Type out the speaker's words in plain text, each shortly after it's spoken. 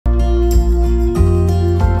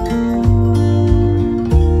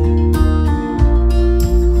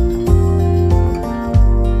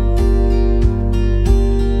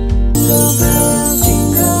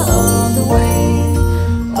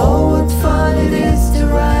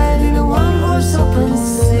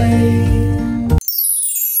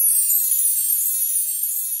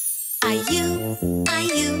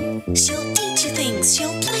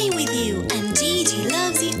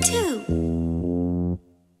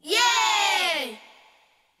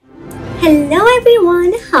Hello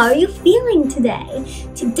everyone, how are you feeling today?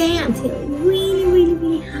 Today I'm feeling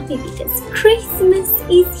really happy because Christmas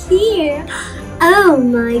is here. Oh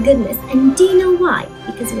my goodness, and do you know why?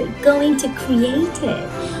 Because we're going to create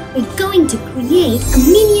it. We're going to create a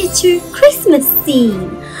miniature Christmas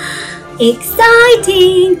scene.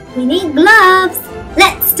 Exciting! We need gloves.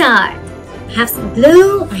 Let's start. I have some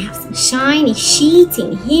glue, I have some shiny sheets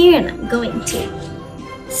in here, and I'm going to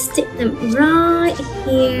stick them right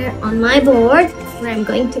here on my board where I'm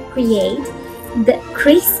going to create the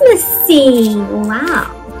Christmas scene.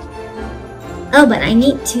 Wow! Oh, but I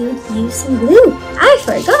need to use some glue. I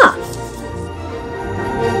forgot.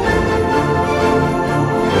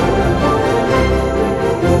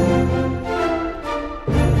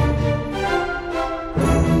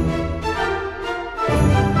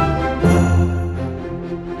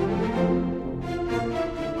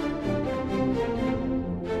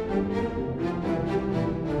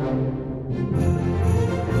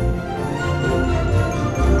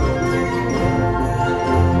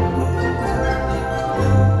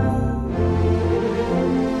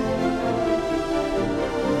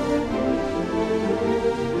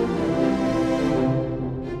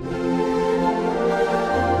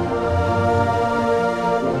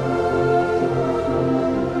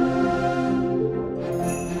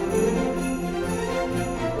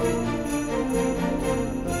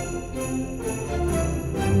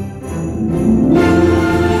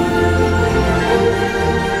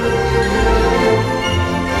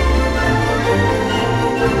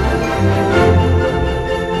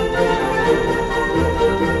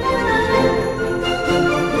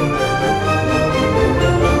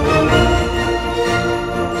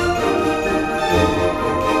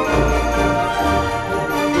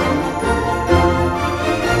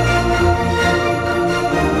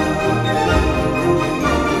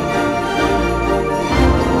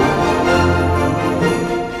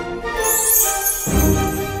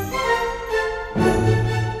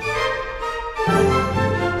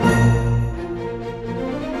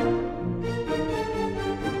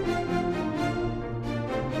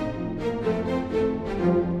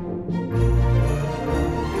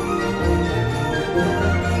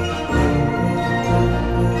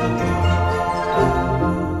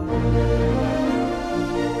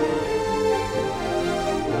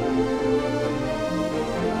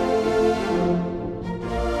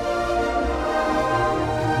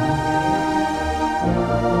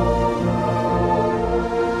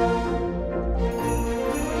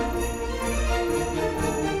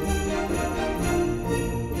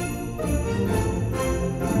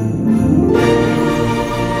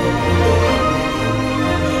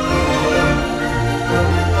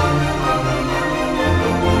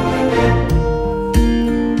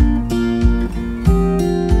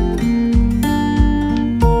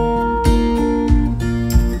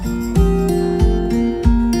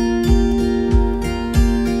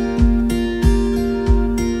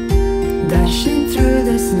 Dashing through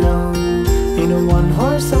the snow in a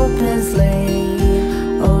one-horse open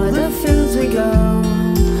sleigh, o'er the fields we go,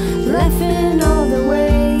 laughing all the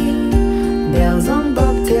way. Bells on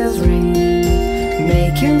bobtails ring,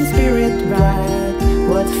 making spirit bright.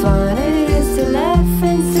 What fun it is to laugh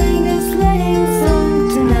and sing a sleighing song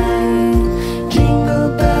tonight. Jingle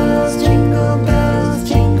bells, jingle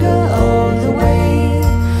all the way.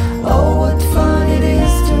 Oh, what fun it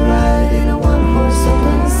is to ride in a one-horse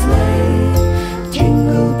open sleigh.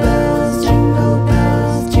 Jingle bells, jingle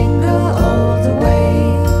all the way.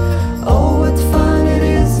 Oh, what fun it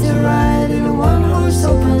is to ride in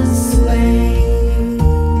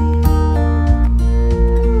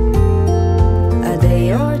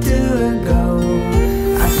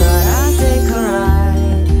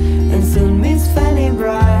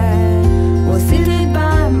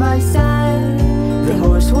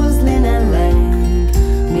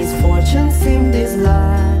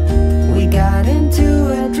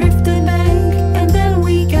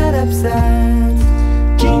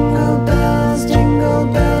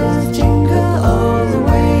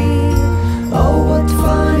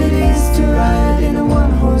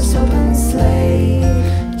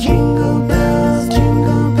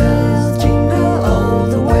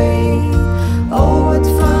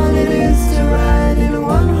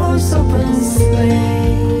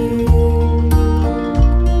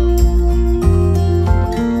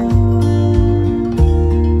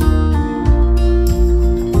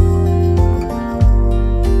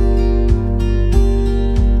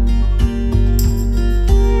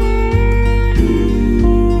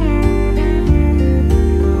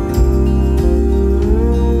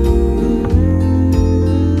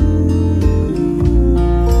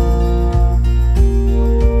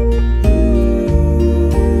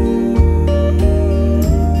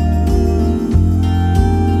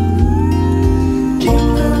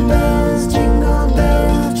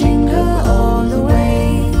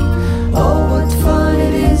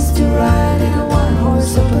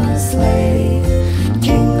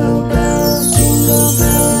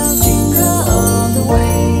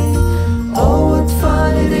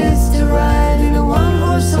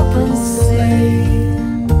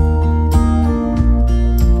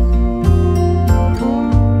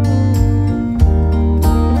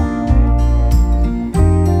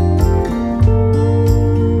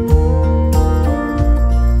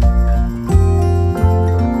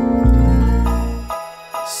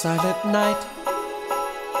silent night,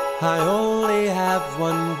 I only have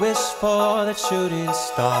one wish for that shooting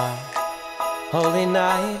star. Holy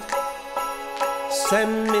night,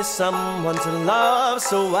 send me someone to love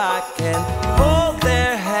so I can hold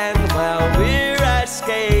their hand while we're ice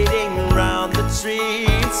skating around the trees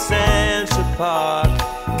in Central Park.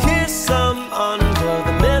 Kiss them under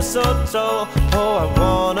the mistletoe. Oh, I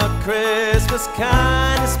want a Christmas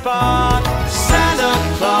kind of spark. Santa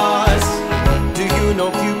Claus, do you know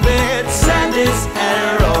Cupid sent his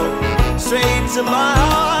arrow straight to my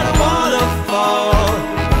heart? A waterfall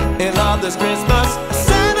in love this Christmas.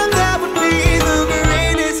 Santa, that would be the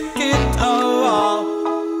greatest gift of all.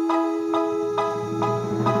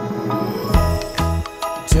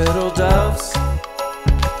 Turtle doves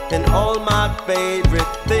and all my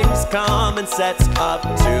favorite things come in sets of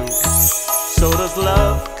two. So does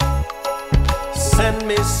love. Send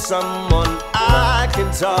me someone I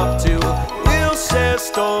can talk to. We'll share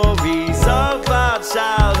stories of our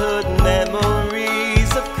childhood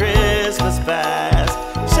memories of Christmas past.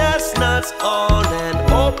 Chestnuts on an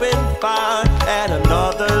open fire and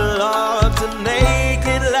another log to make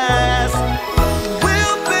it last.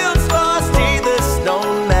 We'll build Frosty the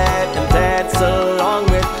Snowman and dance along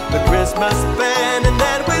with the Christmas band, and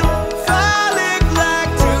then we'll frolic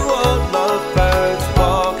like two old lovebirds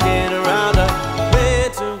walking around a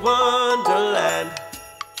winter wonderland.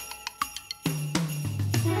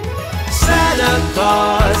 Santa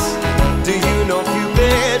Claus, do you know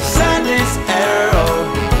Cupid sent his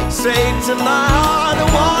arrow straight to my heart? A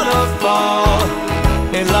waterfall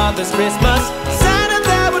in love this Christmas. Santa,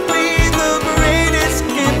 that would be the greatest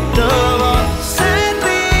gift of all. Send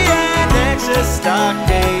me an extra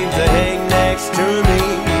stocking to hang next to me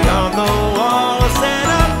on the wall.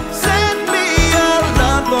 Santa, send me a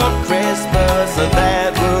love for Christmas, so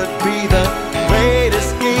that would be the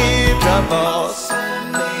greatest gift of all.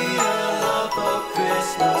 Send me a love for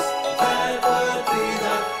Christmas, that would be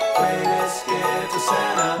the greatest gift of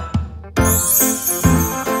Santa.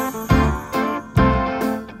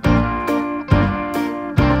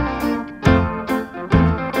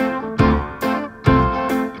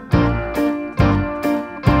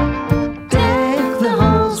 Deck the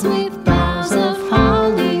halls with boughs of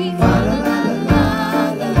holly.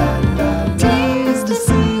 Tis the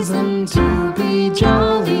season to be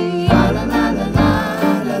jolly.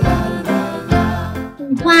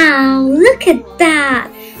 Wow, look at that!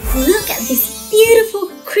 Look at this beautiful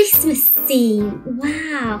Christmas scene.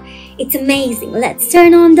 Wow, it's amazing. Let's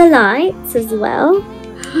turn on the lights as well.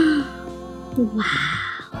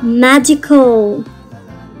 Wow, magical.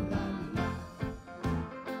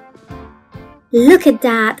 Look at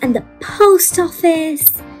that, and the post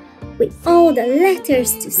office with all the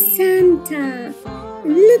letters to Santa.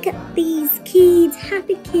 And look at these kids,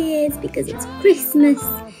 happy kids, because it's Christmas.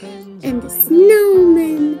 And the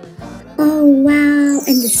snowman. Oh wow,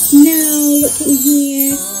 and the snow, look in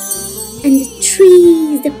here. And the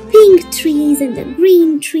trees, the pink trees and the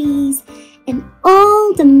green trees. And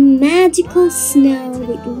all the magical snow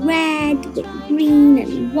with red, with green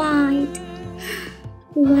and white.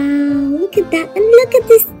 Wow, look at that. And look at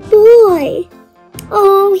this boy.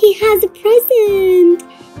 Oh, he has a present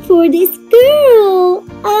for this girl.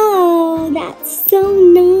 Oh, that's so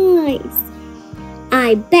nice.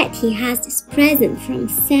 I bet he has this present from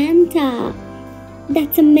Santa.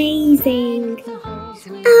 That's amazing.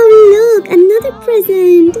 Oh, look, another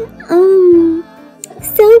present. Oh,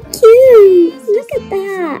 so cute. Look at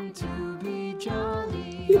that.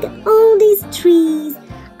 Look at all these trees.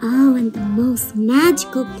 Oh, and the most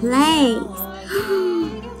magical place.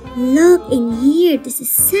 Look in here. This is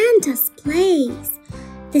Santa's place.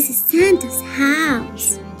 This is Santa's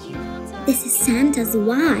house. This is Santa's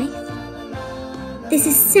wife. This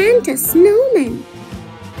is Santa's snowman.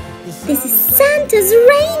 This is Santa's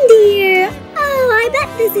reindeer. Oh, I bet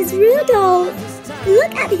this is Rudolph.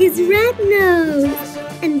 Look at his red nose.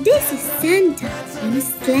 And this is Santa on a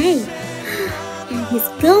sleigh. And he's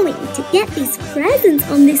going to get these presents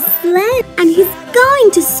on this sleigh. And he's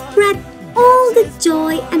going to spread all the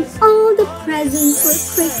joy and all the presents for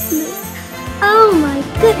Christmas. Oh my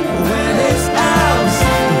goodness. When his elves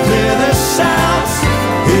clear the shouts,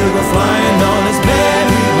 he'll go flying on his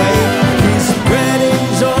merry way. He's spreading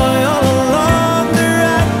joy all along the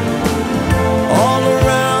route, all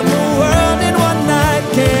around the world in one night.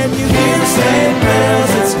 Can you hear the sleigh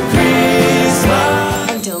bells? It's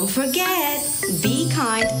Christmas. And don't forget, be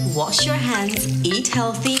kind, wash your hands, eat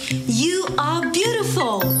healthy. You are